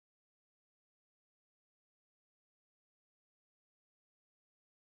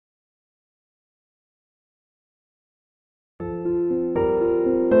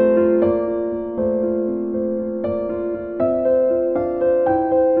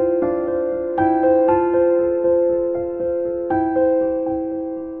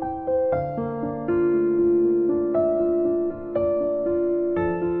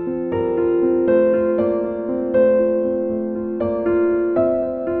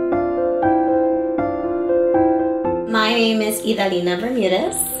My name is Amalia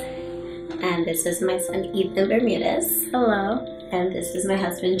Bermudez, and this is my son Ethan Bermudez. Hello. And this is my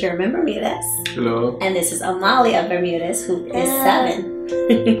husband German Bermudez. Hello. And this is Amalia Bermudez, who is 7.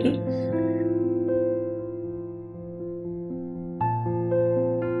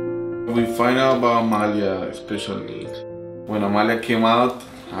 We find out about Amalia special needs. When Amalia came out,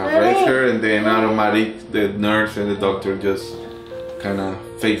 I raised her, and then automatic the nurse and the doctor just kind of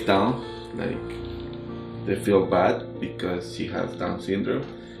face down, like they feel bad because she has Down syndrome.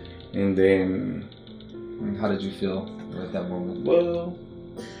 And then, how did you feel at that moment? well,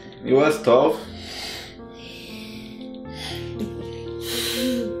 it was tough.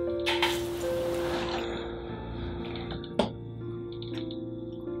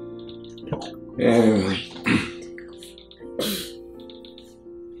 And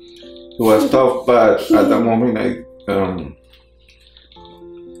it was tough, but at that moment I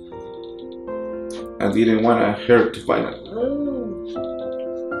didn't want her to find out.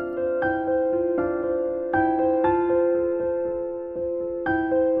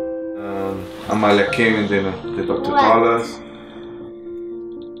 Amalia came, and then the doctor told us.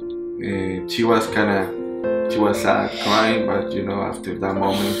 She was sad, crying, but you know, after that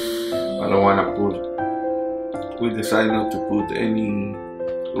moment, I don't want to we decided not to put any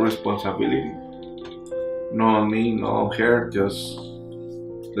responsibility. No on me, no on her, just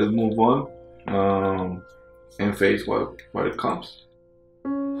let's move on and face what it comes.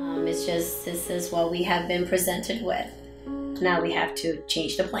 It's just, this is what we have been presented with. Now we have to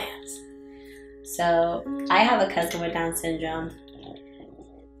change the plans. So I have a cousin with Down syndrome,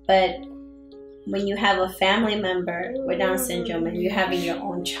 but when you have a family member with Down syndrome and you're having your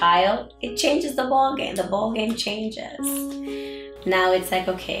own child, it changes the ball game. The ball game changes. Now it's like,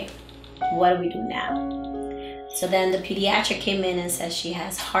 okay, what do we do now? So then the pediatric came in and said she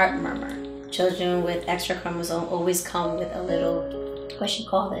has heart murmur. Children with extra chromosome always come with a little, what she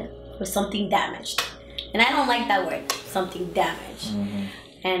called it, with something damaged. And I don't like that word, something damaged. Mm-hmm.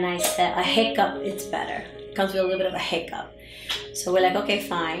 And I said, a hiccup, it's better. It comes with a little bit of a hiccup. So we're like, okay,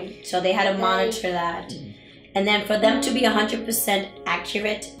 fine. So they had to monitor that. And then for them to be 100%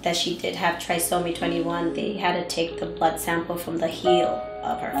 accurate that she did have trisomy 21, they had to take the blood sample from the heel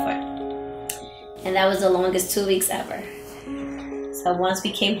of her foot. And that was the longest 2 weeks ever. So once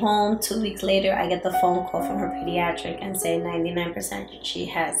we came home, 2 weeks later, I get the phone call from her pediatric and say 99% she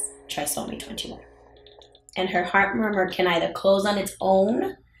has trisomy 21. And her heart murmur can either close on its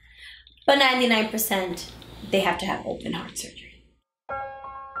own, but 99% they have to have open heart surgery.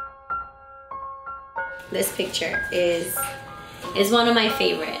 This picture is one of my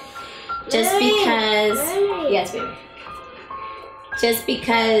favorite. Just because, yes baby. Just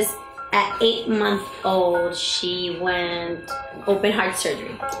because at 8 months old, she went open heart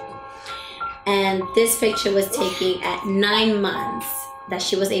surgery. And this picture was taken at 9 months, that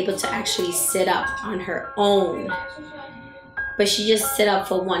she was able to actually sit up on her own. But she just sit up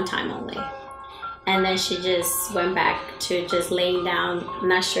for one time only. And then she just went back to just laying down. I'm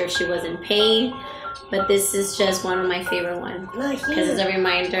not sure if she was in pain, but this is just one of my favorite ones. Because it's a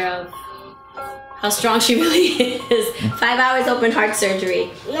reminder of how strong she really is. 5 hours open heart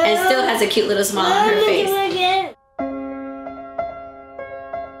surgery and still has a cute little smile on her face.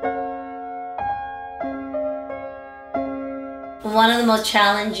 One of the most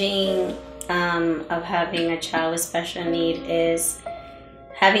challenging of having a child with special need is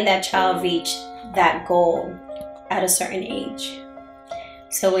having that child reach that goal at a certain age.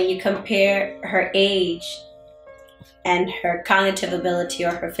 So when you compare her age and her cognitive ability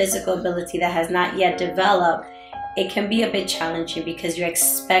or her physical ability that has not yet developed, it can be a bit challenging because you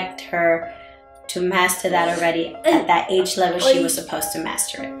expect her to master that already at that age level she was supposed to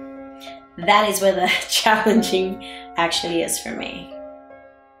master it. That is where the challenging actually is for me.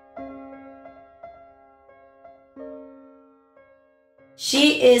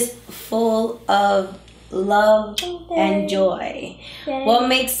 She is full of love and joy. What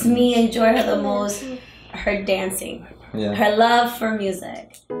makes me enjoy her the most? Her dancing, her love for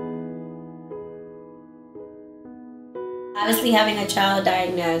music. Obviously, having a child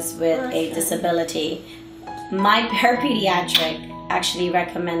diagnosed with a disability, her pediatric actually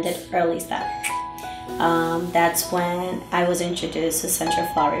recommended early step. That's when I was introduced to Central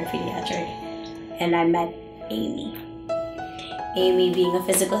Florida Pediatric, and I met Amy. Amy, being a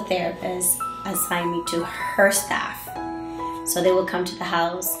physical therapist, assigned me to her staff. So they would come to the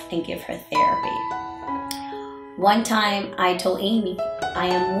house and give her therapy. One time I told Amy, I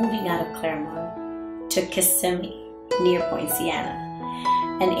am moving out of Claremont to Kissimmee, near Point Siena.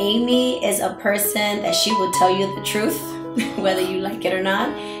 And Amy is a person that she will tell you the truth, whether you like it or not.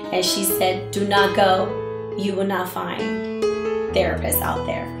 And she said, do not go you will not find therapists out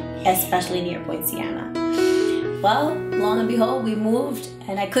there, especially near Poinciana. Well, lo and behold, we moved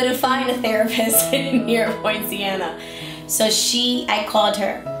and I couldn't find a therapist near Poinciana. So I called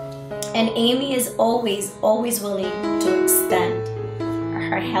her. And Amy is always willing to extend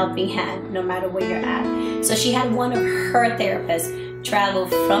her helping hand no matter where you're at. So she had one of her therapists travel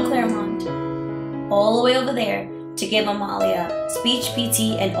from Claremont all the way over there to give Amalia speech,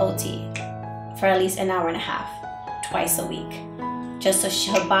 PT, and OT for at least an hour and a half, twice a week, just so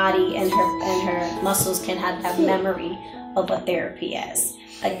her body and her muscles can have that memory of what therapy is.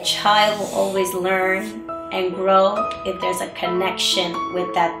 A child will always learn and grow if there's a connection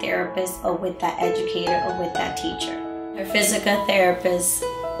with that therapist or with that educator or with that teacher. Her physical therapist,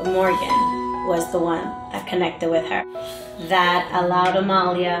 Morgan, was the one that connected with her. That allowed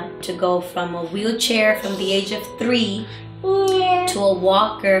Amalia to go from a wheelchair from the age of 3 to a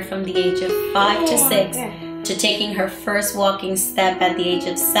walker from the age of 5 to 6 to taking her first walking step at the age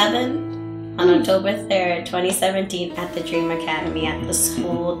of 7 on October 3rd, 2017 at the Dream Academy at the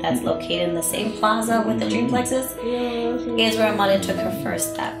school that's located in the same plaza with the Dreamplexes is where Amalia took her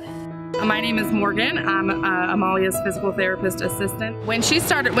first step. My name is Morgan. I'm Amalia's physical therapist assistant. When she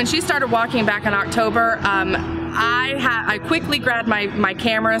started walking back in October, I quickly grabbed my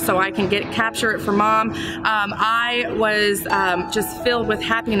camera so I can capture it for Mom. I was just filled with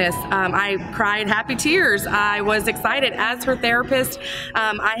happiness. I cried happy tears. I was excited. As her therapist,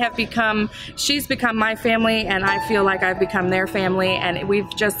 she's become my family, and I feel like I've become their family, and we've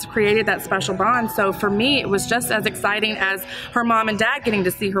just created that special bond. So for me, it was just as exciting as her mom and dad getting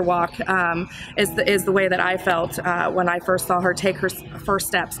to see her walk. Is the way that I felt when I first saw her take her first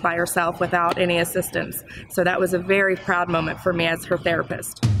steps by herself without any assistance. So that was a very proud moment for me as her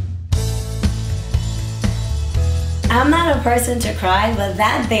therapist. I'm not a person to cry, but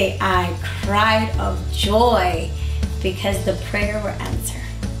that day I cried of joy because the prayer were answered.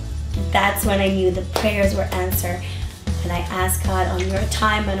 That's when I knew the prayers were answered. And I asked God, on your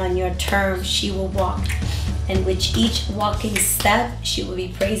time and on your terms, she will walk. And with each walking step, she will be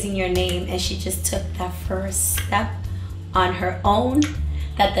praising your name. And she just took that first step on her own.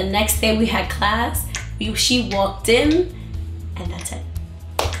 That the next day we had class, she walked in, and that's it.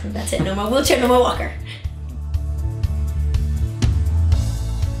 That's it. No more wheelchair, no more walker.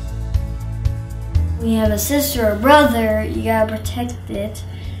 When you have a sister or brother, you gotta protect it,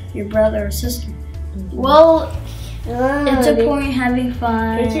 your brother or sister. Well, it's important having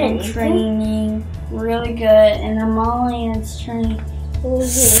fun and training really good, and Amalia's training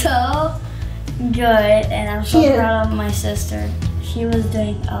so good, and I'm so proud of my sister. She was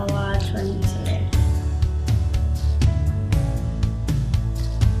doing a lot of training today.